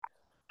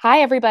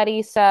Hi,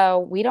 everybody.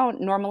 So, we don't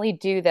normally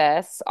do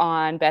this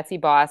on Betsy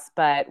Boss,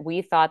 but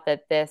we thought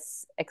that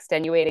this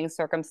extenuating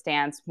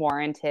circumstance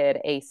warranted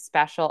a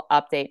special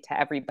update to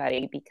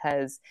everybody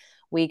because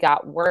we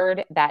got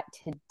word that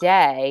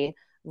today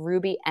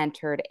Ruby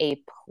entered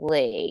a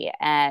plea.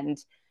 And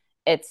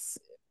it's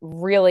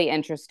really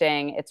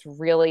interesting. It's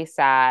really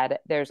sad.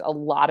 There's a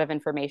lot of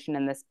information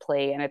in this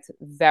plea, and it's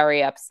very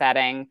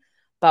upsetting.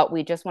 But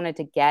we just wanted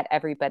to get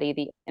everybody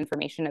the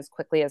information as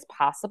quickly as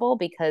possible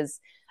because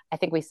I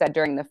think we said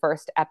during the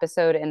first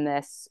episode in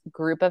this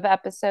group of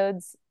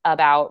episodes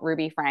about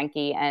Ruby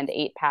Franke and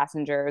eight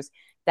passengers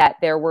that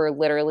there were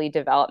literally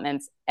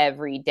developments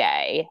every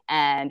day.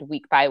 And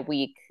week by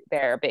week,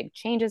 there are big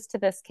changes to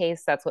this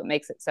case. That's what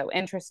makes it so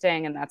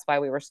interesting. And that's why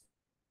we were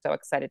so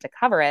excited to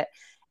cover it.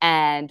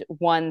 And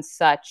one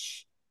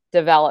such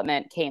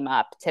development came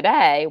up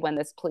today when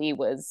this plea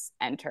was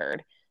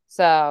entered.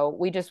 So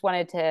we just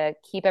wanted to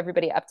keep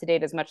everybody up to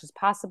date as much as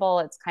possible.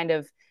 It's kind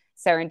of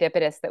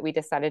serendipitous that we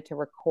decided to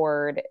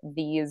record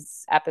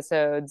these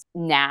episodes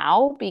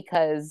now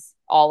because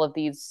all of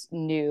these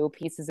new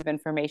pieces of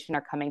information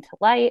are coming to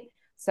light.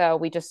 So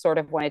we just sort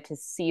of wanted to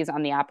seize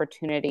on the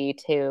opportunity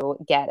to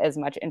get as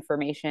much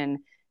information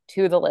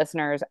to the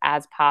listeners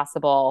as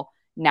possible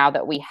now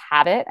that we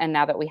have it and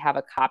now that we have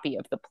a copy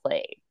of the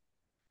play.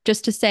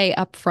 Just to say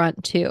up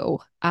front too,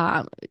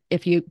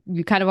 if you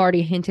kind of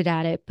already hinted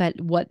at it, but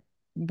what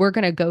we're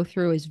going to go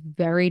through is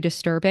very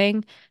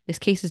disturbing. This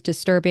case is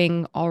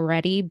disturbing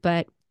already,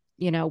 but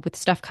with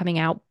stuff coming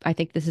out, I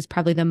think this is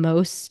probably the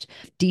most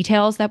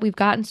details that we've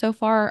gotten so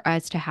far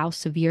as to how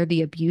severe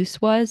the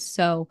abuse was.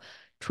 So,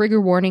 trigger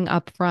warning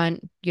up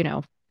front,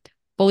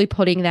 fully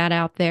putting that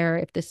out there.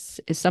 If this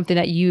is something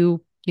that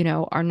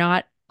are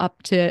not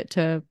up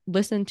to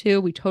listen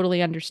to, we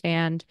totally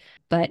understand.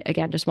 But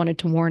again, just wanted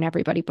to warn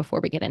everybody before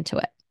we get into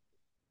it.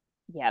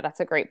 Yeah, that's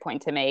a great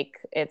point to make.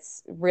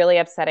 It's really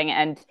upsetting.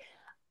 And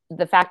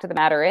the fact of the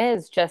matter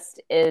is,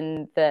 just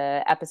in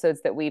the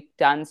episodes that we've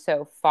done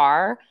so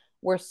far,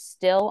 we're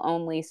still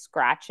only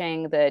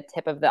scratching the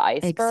tip of the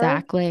iceberg.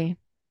 Exactly.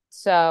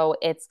 So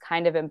it's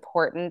kind of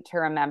important to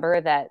remember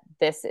that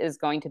this is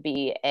going to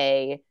be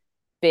a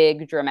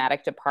big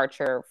dramatic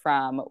departure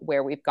from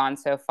where we've gone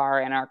so far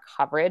in our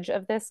coverage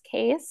of this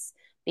case,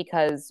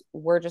 because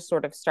we're just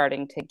sort of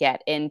starting to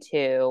get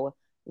into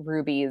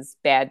Ruby's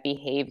bad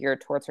behavior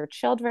towards her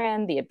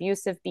children, the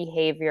abusive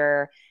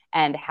behavior,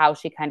 and how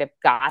she kind of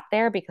got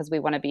there, because we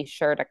want to be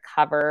sure to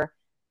cover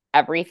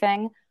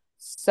everything.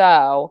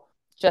 So,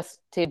 just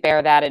to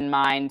bear that in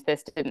mind,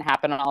 this didn't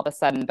happen all of a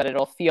sudden, but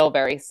it'll feel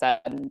very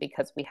sudden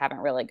because we haven't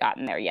really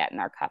gotten there yet in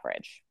our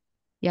coverage.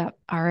 Yep.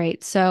 All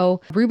right.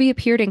 So Ruby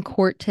appeared in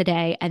court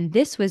today, and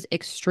this was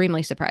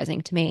extremely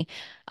surprising to me.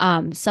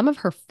 Some of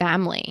her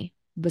family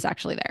was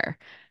actually there.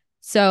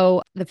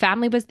 So the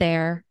family was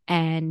there,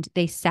 and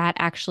they sat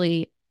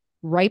actually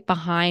right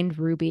behind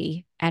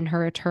Ruby and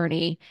her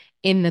attorney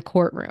in the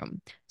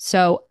courtroom.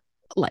 So,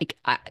 like,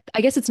 I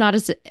guess it's not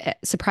as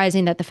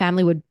surprising that the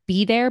family would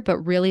be there, but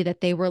really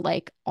that they were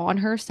like on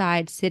her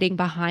side, sitting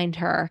behind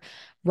her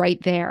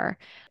right there.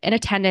 In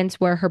attendance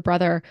were her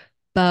brother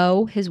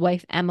Bo, his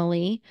wife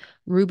Emily,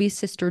 Ruby's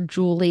sister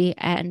Julie,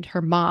 and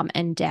her mom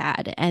and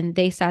dad. And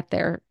they sat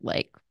there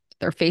like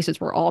their faces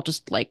were all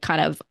just like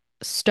kind of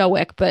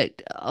stoic,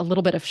 but a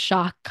little bit of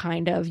shock,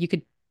 kind of. You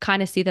could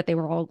kind of see that they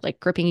were all like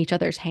gripping each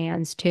other's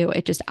hands too.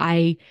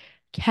 I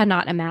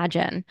cannot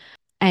imagine.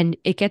 And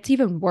it gets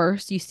even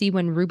worse. You see,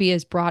 when Ruby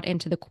is brought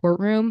into the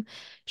courtroom,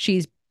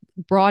 she's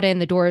brought in,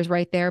 the door is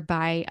right there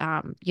by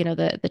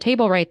the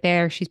table right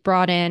there. She's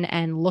brought in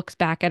and looks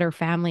back at her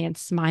family and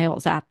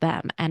smiles at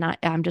them. And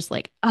I'm just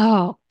like,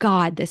 oh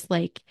God, this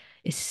like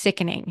is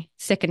sickening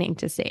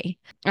to see.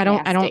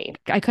 Nasty.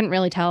 I couldn't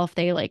really tell if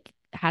they like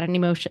had an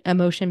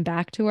emotion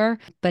back to her,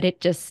 but it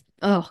just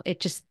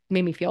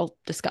made me feel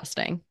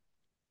disgusting.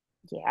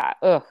 Yeah.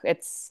 Ugh.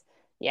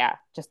 Yeah,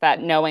 just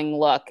that knowing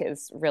look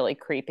is really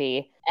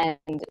creepy.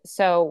 And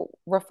so,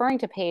 referring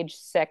to page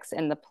 6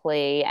 in the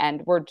plea,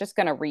 and we're just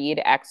going to read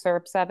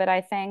excerpts of it,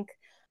 I think.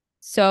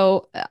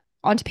 So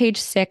on to page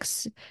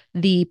 6,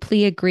 the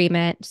plea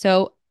agreement.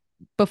 So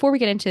before we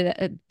get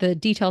into the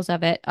details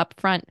of it up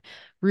front,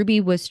 Ruby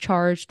was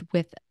charged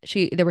with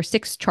there were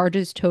 6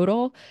 charges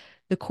total.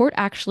 The court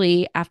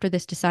actually, after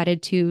this,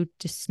 decided to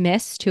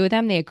dismiss 2 of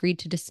them. They agreed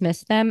to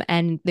dismiss them,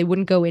 and they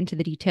wouldn't go into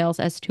the details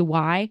as to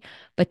why.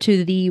 But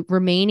to the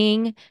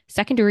remaining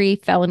secondary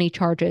felony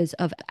charges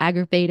of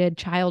aggravated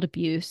child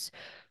abuse,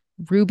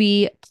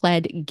 Ruby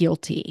pled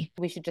guilty.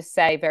 We should just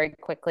say very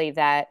quickly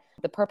that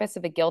the purpose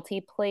of a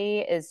guilty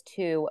plea is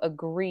to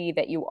agree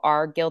that you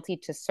are guilty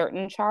to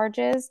certain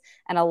charges.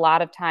 And a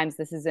lot of times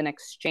this is in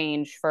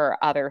exchange for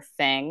other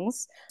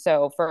things.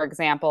 So, for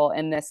example,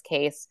 in this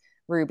case,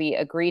 Ruby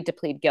agreed to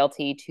plead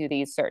guilty to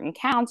these certain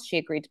counts. She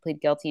agreed to plead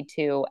guilty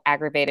to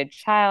aggravated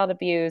child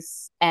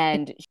abuse.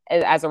 And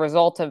as a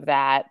result of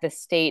that, the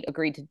state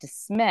agreed to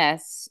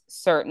dismiss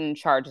certain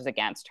charges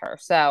against her.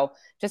 So,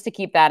 just to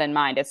keep that in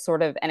mind, it's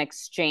sort of an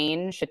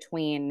exchange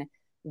between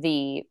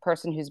the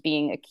person who's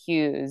being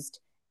accused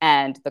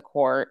and the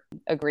court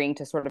agreeing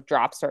to sort of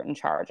drop certain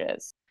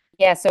charges.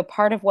 Yeah, so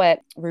part of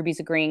what Ruby's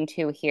agreeing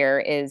to here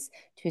is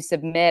to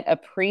submit a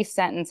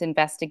pre-sentence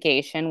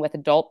investigation with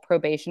adult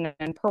probation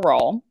and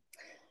parole.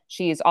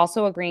 She's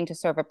also agreeing to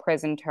serve a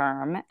prison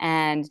term.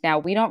 And now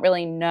we don't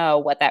really know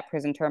what that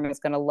prison term is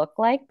going to look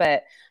like,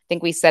 but I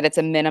think we said it's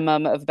a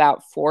minimum of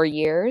about 4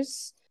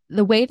 years.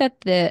 The way that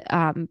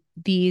the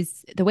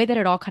way that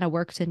it all kind of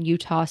works in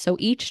Utah, so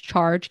each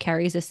charge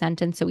carries a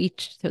sentence. So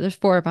there's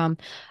four of them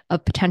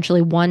of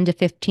potentially 1 to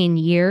 15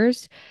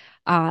 years.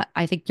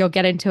 I think you'll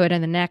get into it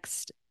in the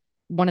next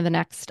one of the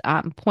next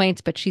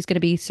points, but she's going to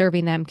be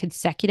serving them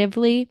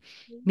consecutively,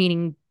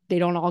 meaning they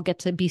don't all get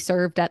to be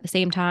served at the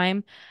same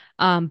time.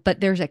 But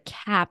there's a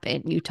cap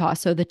in Utah.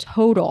 So the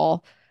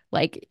total,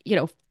 like,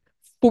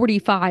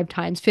 45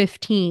 times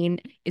 15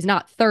 is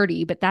not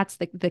 30, but that's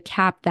the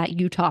cap that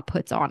Utah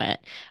puts on it.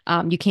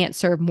 You can't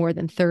serve more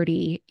than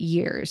 30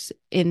 years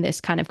in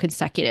this kind of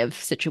consecutive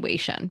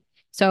situation.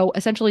 So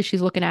essentially,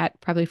 she's looking at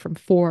probably from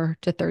 4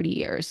 to 30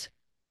 years.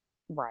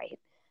 Right.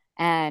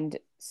 And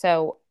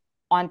so,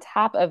 on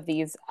top of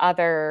these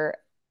other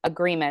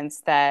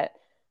agreements that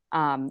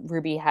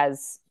Ruby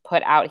has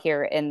put out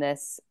here in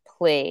this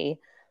plea,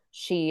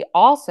 she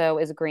also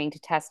is agreeing to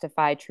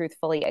testify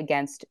truthfully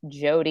against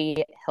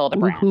Jodi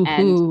Hildebrandt,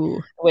 and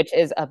Ooh. which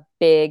is a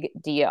big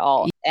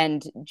deal.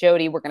 And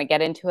Jodi, we're going to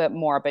get into it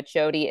more, but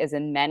Jodi is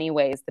in many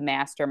ways the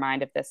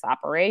mastermind of this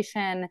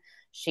operation.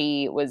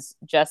 She was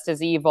just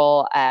as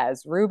evil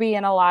as Ruby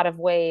in a lot of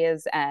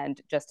ways and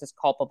just as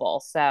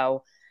culpable.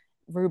 So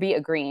Ruby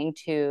agreeing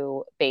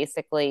to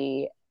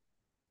basically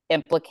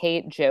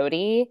implicate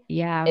Jodi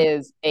Yeah.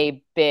 is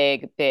a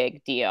big,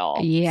 big deal.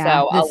 Yeah.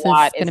 So a This is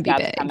lot going is to be about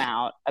to come big.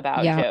 out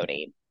about Yeah.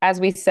 Jodi. As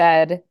we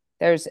said,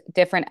 there's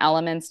different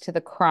elements to the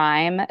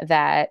crime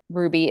that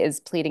Ruby is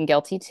pleading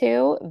guilty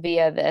to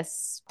via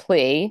this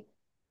plea.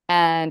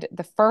 And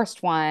the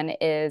first one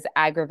is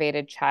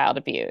aggravated child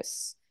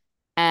abuse.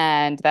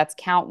 And that's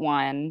count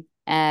one.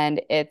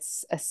 And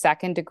it's a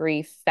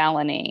second-degree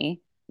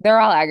felony. They're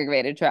all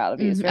aggravated child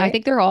abuse, I right?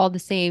 think they're all the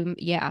same.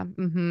 Yeah.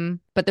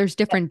 But there's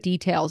different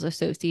details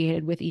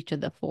associated with each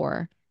of the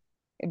four.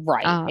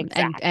 Right, And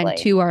exactly.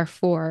 two are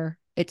for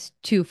it's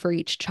two for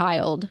each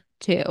child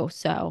too.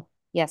 So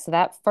Yeah, so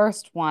that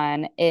first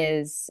one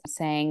is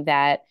saying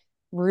that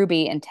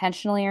Ruby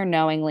intentionally or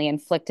knowingly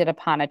inflicted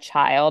upon a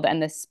child,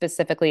 and this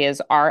specifically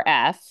is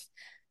RF,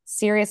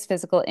 serious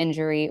physical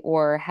injury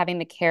or having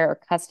the care or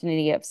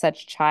custody of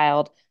such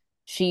child.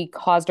 She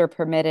caused or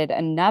permitted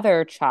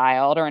another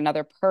child or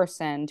another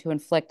person to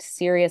inflict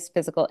serious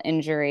physical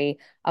injury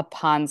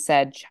upon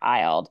said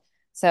child.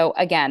 So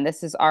again,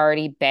 this is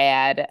already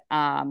bad,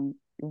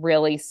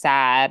 really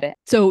sad.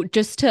 so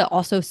just to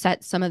also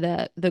set some of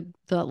the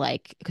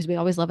like, because we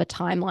always love a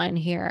timeline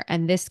here,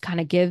 and this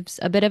kind of gives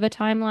a bit of a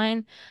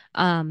timeline.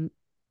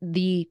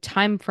 The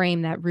time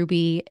frame that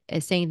Ruby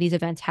is saying these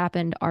events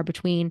happened are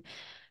between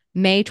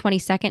May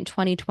 22nd,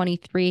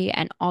 2023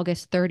 and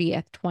August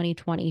 30th,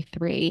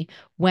 2023,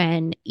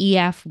 when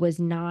EF was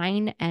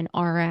 9 and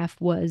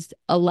RF was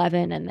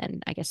 11, and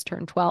then I guess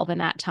turned 12 in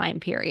that time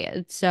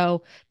period.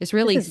 So this This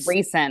really, is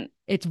recent.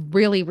 it's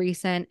really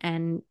recent.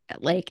 And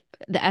like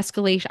the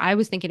escalation, I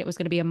was thinking it was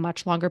going to be a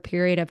much longer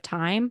period of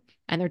time.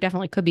 And there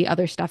definitely could be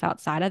other stuff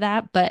outside of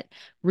that. But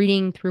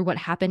reading through what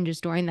happened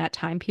just during that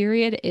time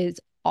period is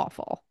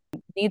awful.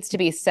 Needs to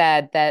be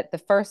said that the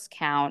first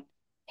count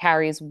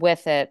carries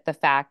with it the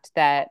fact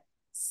that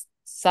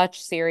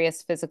such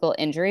serious physical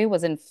injury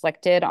was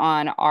inflicted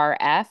on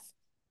RF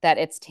that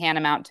it's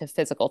tantamount to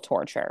physical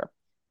torture.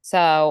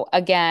 So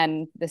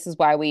again, this is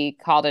why we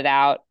called it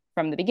out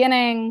from the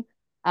beginning,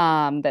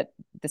 that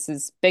this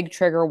is big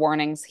trigger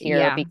warnings here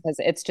Yeah, because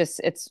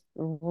it's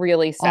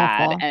really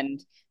sad. awful. And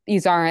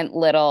these aren't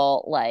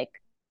little like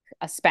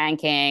a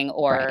spanking Right.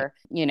 or,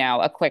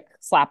 a quick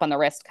slap on the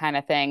wrist kind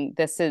of thing.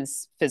 This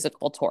is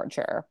physical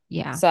torture.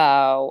 Yeah.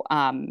 So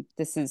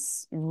this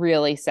is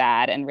really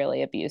sad and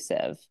really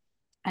abusive.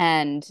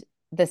 And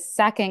the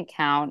second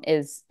count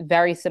is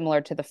very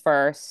similar to the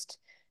first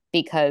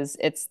because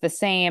it's the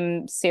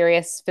same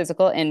serious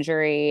physical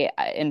injury,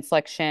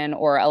 infliction,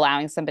 or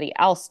allowing somebody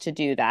else to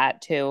do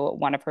that to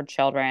one of her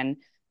children.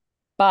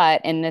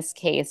 But in this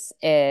case,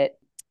 it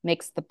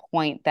makes the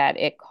point that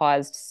it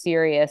caused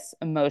serious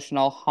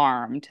emotional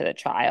harm to the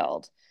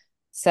child.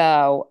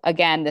 So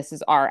again, this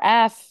is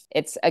RF.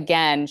 It's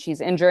again,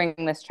 she's injuring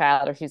this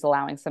child or she's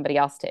allowing somebody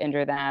else to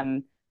injure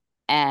them,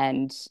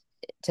 and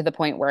to the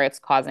point where it's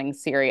causing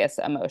serious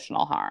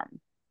emotional harm.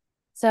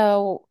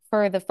 So,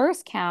 for the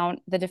first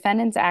count, the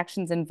defendant's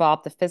actions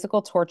involved the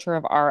physical torture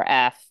of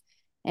RF.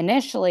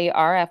 Initially,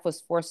 RF was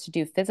forced to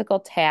do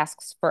physical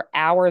tasks for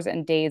hours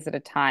and days at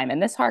a time.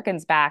 And this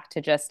harkens back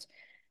to just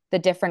the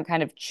different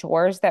kind of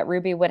chores that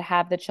Ruby would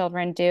have the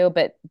children do,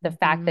 but the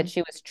fact that Hmm.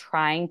 she was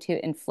trying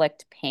to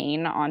inflict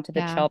pain onto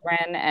the Yeah.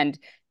 children and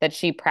that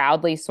she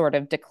proudly sort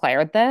of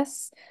declared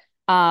this.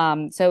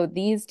 So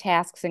these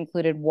tasks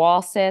included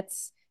wall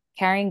sits,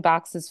 carrying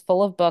boxes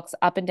full of books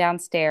up and down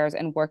stairs,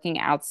 and working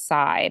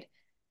outside.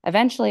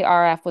 Eventually,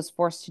 RF was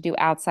forced to do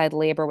outside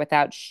labor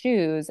without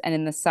shoes and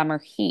in the summer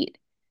heat.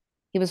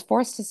 He was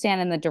forced to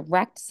stand in the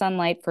direct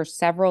sunlight for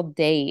several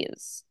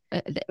days.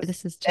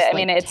 This is just I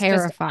like mean, it's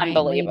just terrifyingly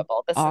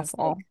unbelievable. This is like,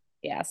 awful.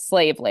 yeah,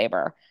 slave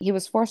labor. He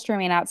was forced to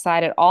remain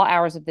outside at all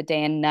hours of the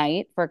day and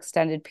night for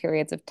extended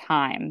periods of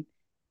time.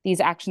 These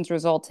actions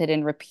resulted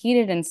in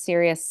repeated and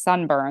serious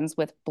sunburns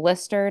with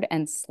blistered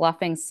and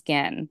sloughing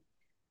skin.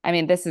 I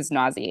mean, this is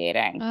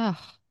nauseating. Oh,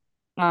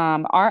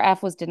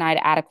 RF was denied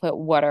adequate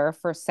water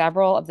for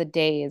several of the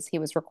days he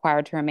was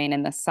required to remain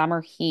in the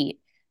summer heat,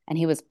 and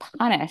he was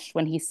punished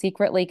when he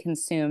secretly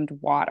consumed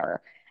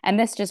water. And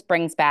this just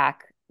brings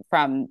back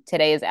from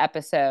today's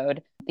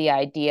episode the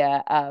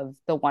idea of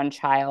the one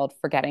child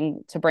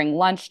forgetting to bring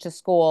lunch to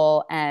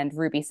school and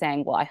Ruby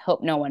saying, "Well, I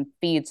hope no one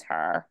feeds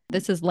her."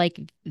 this is like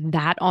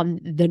that on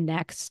the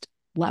next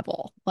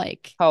level.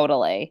 Like,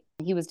 Totally.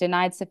 He was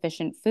denied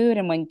sufficient food,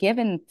 and when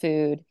given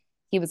food,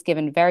 he was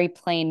given very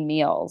plain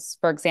meals.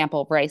 For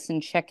example, rice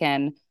and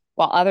chicken,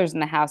 while others in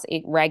the house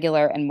ate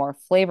regular and more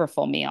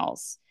flavorful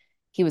meals.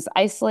 He was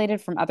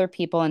isolated from other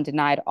people and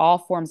denied all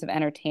forms of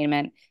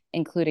entertainment,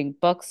 including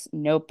books,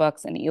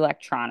 notebooks, and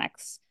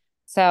electronics.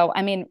 So,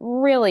 I mean,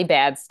 really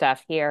bad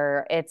stuff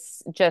here.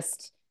 It's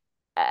just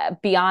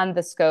beyond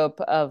the scope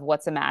of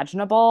what's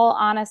imaginable, mm,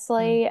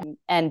 honestly,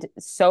 and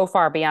so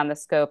far beyond the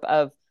scope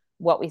of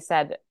what we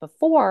said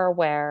before,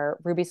 where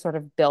Ruby sort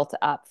of built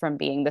up from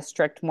being the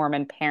strict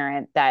Mormon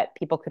parent that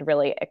people could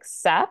really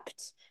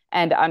accept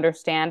and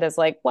understand as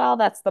like, well,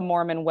 that's the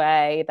Mormon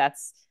way,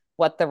 that's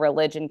what the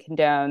religion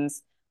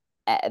condones.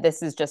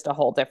 This is just a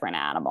whole different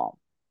animal.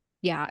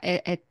 yeah,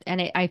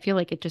 I feel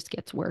like it just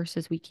gets worse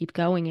as we keep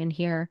going in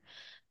here.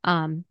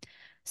 Um,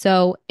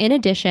 so in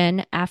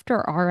addition, after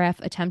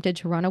RF attempted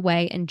to run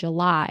away in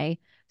July,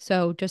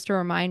 so just a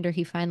reminder,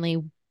 he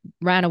finally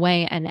ran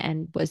away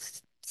and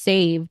was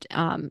saved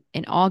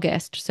in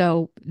August.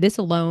 So this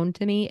alone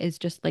to me is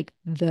just like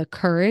the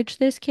courage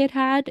this kid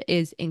had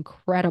is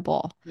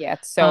incredible. Yeah,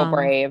 it's so Um,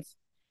 brave.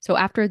 so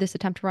after this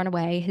attempt to run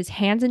away, his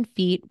hands and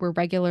feet were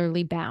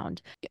regularly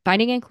bound.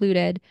 Binding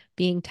included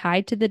being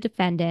tied to the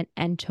defendant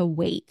and to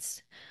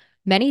weights.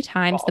 Many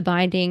times the Well,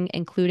 binding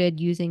included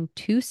using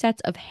two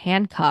sets of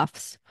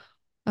handcuffs.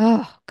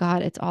 Oh,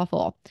 God, it's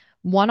awful.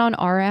 One on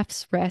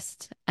RF's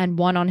wrists and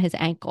one on his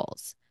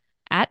ankles.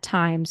 At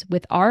times,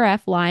 with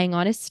RF lying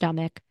on his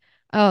stomach,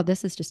 oh,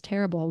 this is just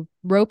terrible.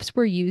 Ropes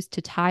were used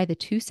to tie the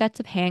two sets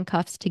of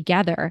handcuffs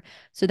together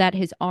so that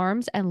his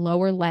arms and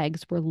lower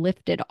legs were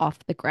lifted off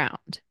the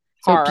ground.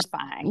 So just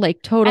horrifying. like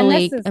And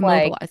this totally is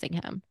like,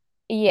 immobilizing him.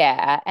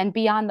 yeah, and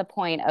beyond the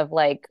point of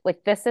like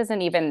this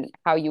isn't even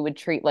how you would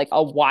treat like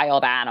a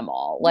wild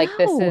animal. Like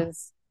this No,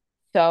 is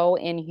so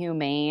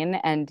inhumane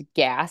and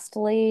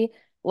ghastly.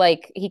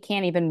 Like he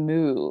can't even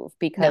move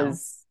no,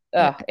 because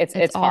it's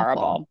it's awful.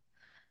 horrible.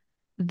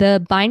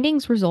 The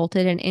bindings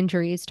resulted in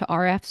injuries to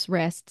RF's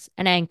wrists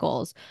and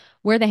ankles,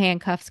 where the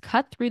handcuffs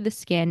cut through the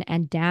skin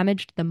and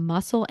damaged the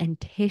muscle and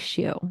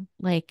tissue,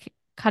 like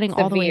cutting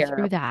all the way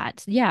through Severe.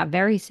 that. Yeah,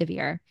 very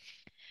severe.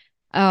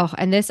 Oh,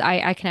 and this,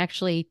 I can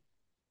actually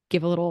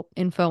give a little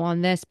info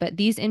on this, but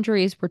these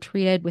injuries were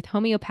treated with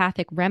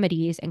homeopathic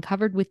remedies and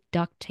covered with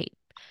duct tape.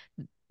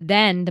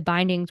 Then the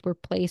bindings were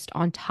placed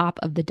on top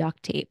of the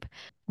duct tape.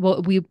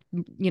 Well, we,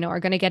 are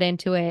going to get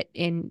into it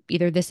in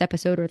either this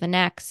episode or the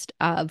next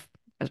of,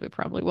 as we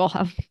probably will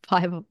have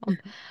five of them.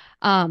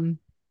 Um,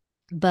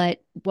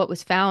 but what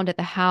was found at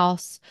the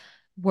house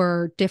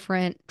were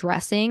different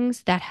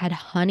dressings that had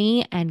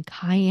honey and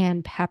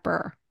cayenne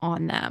pepper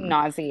on them.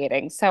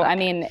 Nauseating. So, Uh, I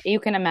mean, you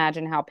can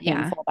imagine how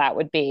yeah, painful that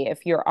would be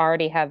if you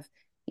already have,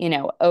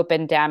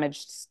 open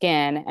damaged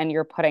skin and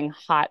you're putting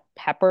hot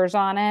peppers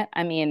on it.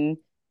 I mean,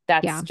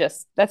 yeah.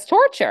 that's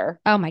torture.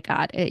 Oh my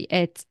God,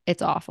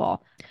 it's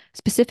awful.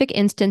 Specific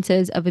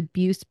instances of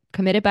abuse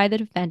committed by the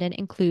defendant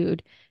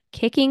include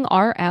kicking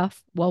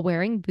RF while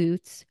wearing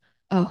boots.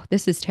 Oh,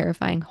 this is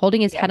terrifying.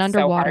 Holding his Yeah, head it's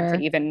so hard to underwater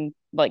even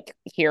like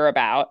hear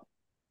about.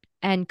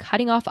 and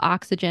cutting off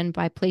oxygen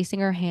by placing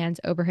her hands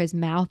over his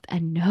mouth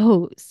and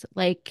nose.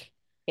 Like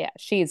Yeah,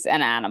 she's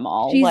an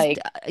animal. she's Like,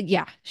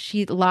 yeah,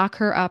 she'd lock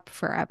her up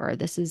forever.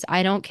 This is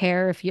I don't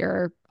care if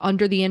you're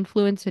under the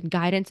influence and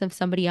guidance of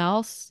somebody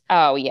else.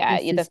 oh yeah,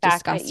 This the is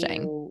fact that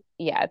disgusting.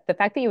 the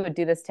fact that you would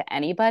do this to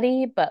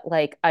anybody, but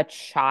like a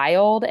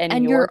child and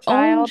And your your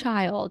own child,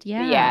 child,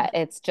 yeah. yeah,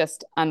 it's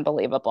just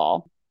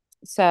unbelievable.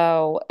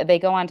 So they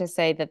go on to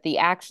say that the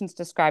actions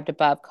described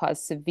above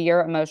caused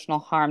severe emotional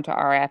harm to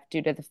RF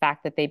due to the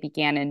fact that they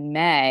began in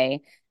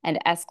May and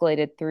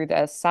escalated through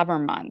the summer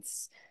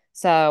months.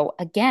 So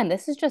again,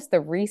 this is just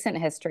the recent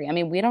history. I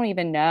mean, we don't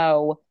even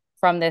know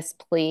from this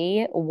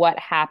plea what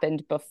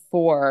happened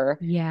before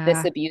this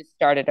Yeah. abuse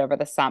started over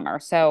the summer.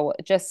 So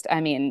just,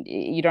 I mean,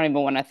 you don't even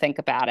want to think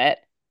about it.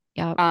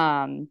 Yep.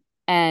 Um,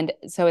 and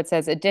so it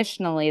says,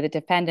 additionally, the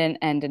defendant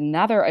and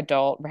another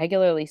adult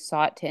regularly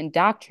sought to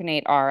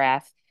indoctrinate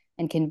RF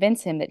and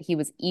convince him that he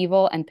was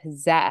evil and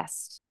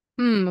possessed.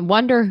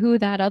 Wonder who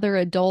that other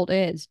adult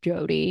is,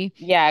 Jodi.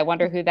 Yeah, I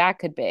wonder who that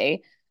could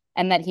be.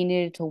 And that he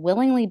needed to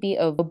willingly be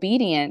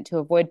obedient to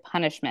avoid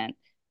punishment.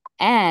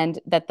 and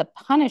that the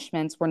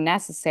punishments were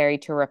necessary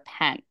to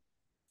repent.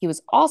 He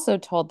was also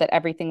told that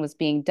everything was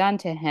being done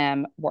to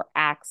him were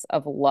acts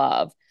of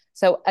love.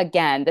 So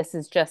again, this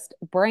is just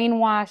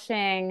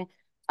brainwashing,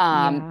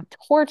 Yeah.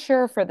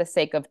 torture for the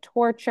sake of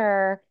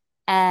torture,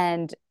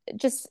 and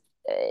just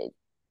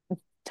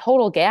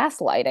total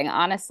gaslighting,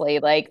 honestly.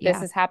 Like, this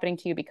Yeah. is happening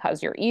to you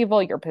because you're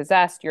evil, you're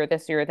possessed, you're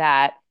this, you're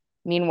that.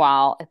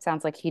 Meanwhile, it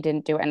sounds like he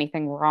didn't do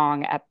anything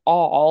wrong at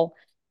all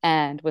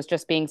and was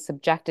just being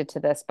subjected to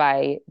this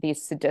by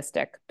these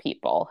sadistic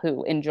people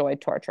who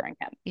enjoyed torturing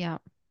him. Yeah.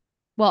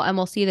 Well, and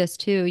we'll see this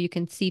too. You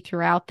can see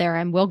throughout there,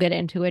 and we'll get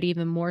into it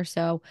even more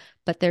so.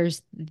 But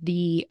there's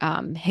the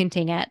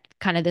hinting at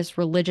kind of this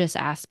religious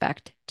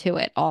aspect to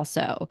it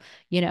also.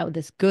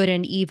 This good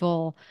and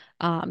evil,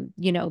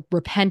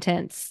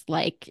 repentance.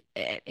 Like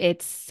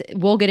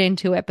we'll get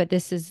into it, but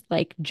this is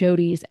like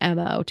Jodi's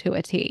MO to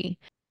a T.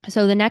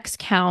 So the next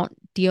count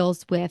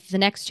deals with the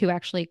next two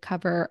actually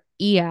cover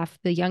EF,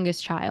 the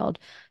youngest child.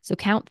 So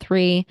count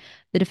three,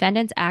 the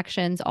defendant's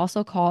actions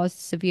also caused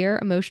severe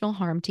emotional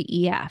harm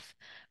to EF.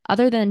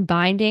 Other than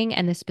binding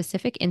and the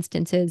specific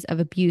instances of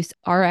abuse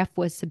RF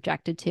was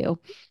subjected to,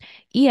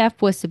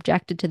 EF was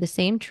subjected to the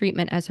same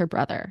treatment as her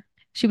brother.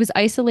 She was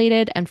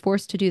isolated and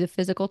forced to do the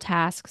physical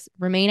tasks,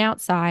 remain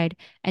outside,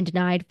 and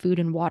denied food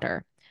and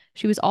water.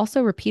 She was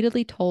also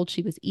repeatedly told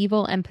she was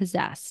evil and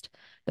possessed.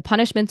 The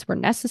punishments were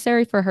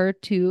necessary for her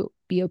to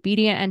be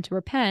obedient and to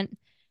repent,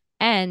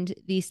 and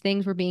these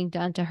things were being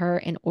done to her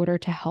in order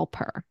to help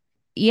her.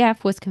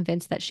 EF was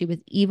convinced that she was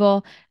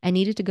evil and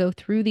needed to go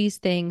through these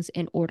things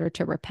in order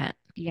to repent.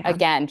 Yeah.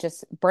 Again,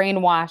 just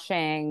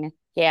brainwashing,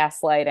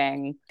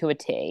 gaslighting to a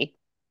T.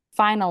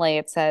 Finally,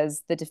 it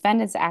says the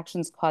defendant's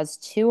actions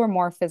caused two or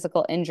more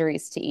physical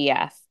injuries to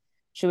EF.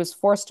 She was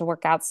forced to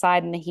work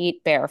outside in the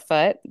heat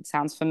barefoot.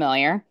 Sounds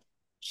familiar.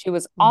 She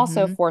was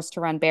also Mm-hmm. forced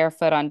to run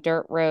barefoot on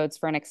dirt roads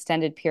for an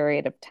extended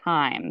period of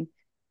time.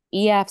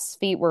 EF's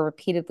feet were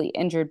repeatedly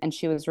injured and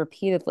she was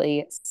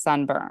repeatedly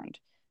sunburned.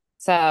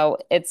 So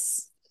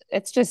it's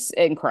just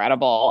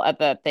incredible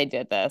that they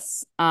did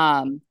this.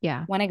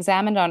 Yeah. When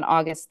examined on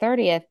August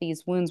 30th,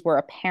 these wounds were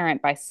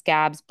apparent by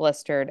scabs,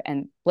 blisters,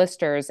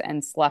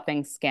 and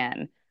sloughing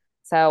skin.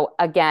 So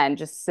again,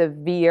 just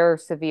severe,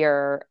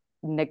 severe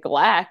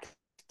neglect,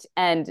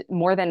 and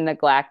more than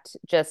neglect,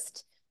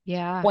 just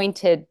Yeah.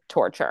 pointed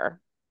torture.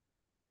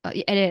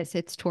 It is.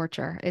 It's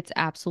torture. It's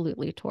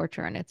absolutely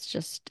torture. And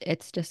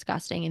it's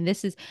disgusting. And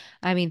this is,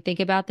 I mean, think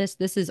about this.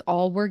 This is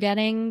all we're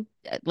getting,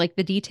 like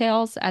the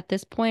details at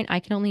this point. I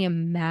can only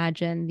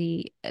imagine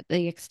the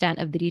extent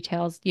of the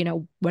details,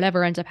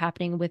 whatever ends up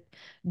happening with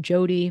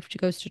Jodi if she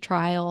goes to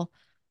trial.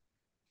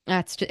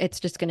 It's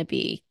just going to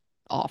be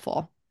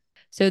awful.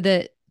 So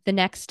the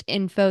next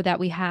info that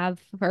we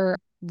have for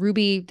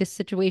Ruby, this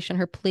situation,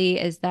 her plea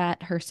is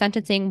that her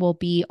sentencing will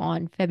be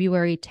on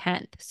February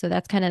 10th. So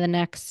that's kind of the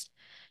next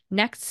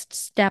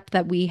step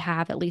that we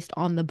have at least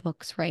on the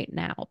books right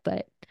now.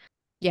 But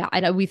yeah, I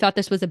know we thought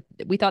this was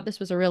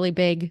a really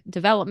big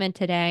development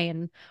today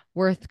and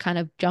worth kind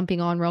of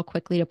jumping on real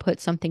quickly to put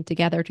something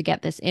together to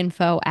get this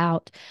info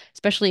out,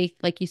 especially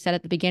like you said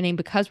at the beginning,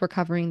 because we're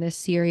covering this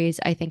series.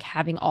 I think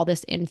having all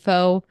this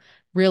info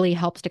really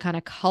helps to kind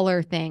of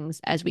color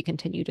things as we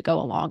continue to go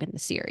along in the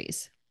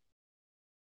series.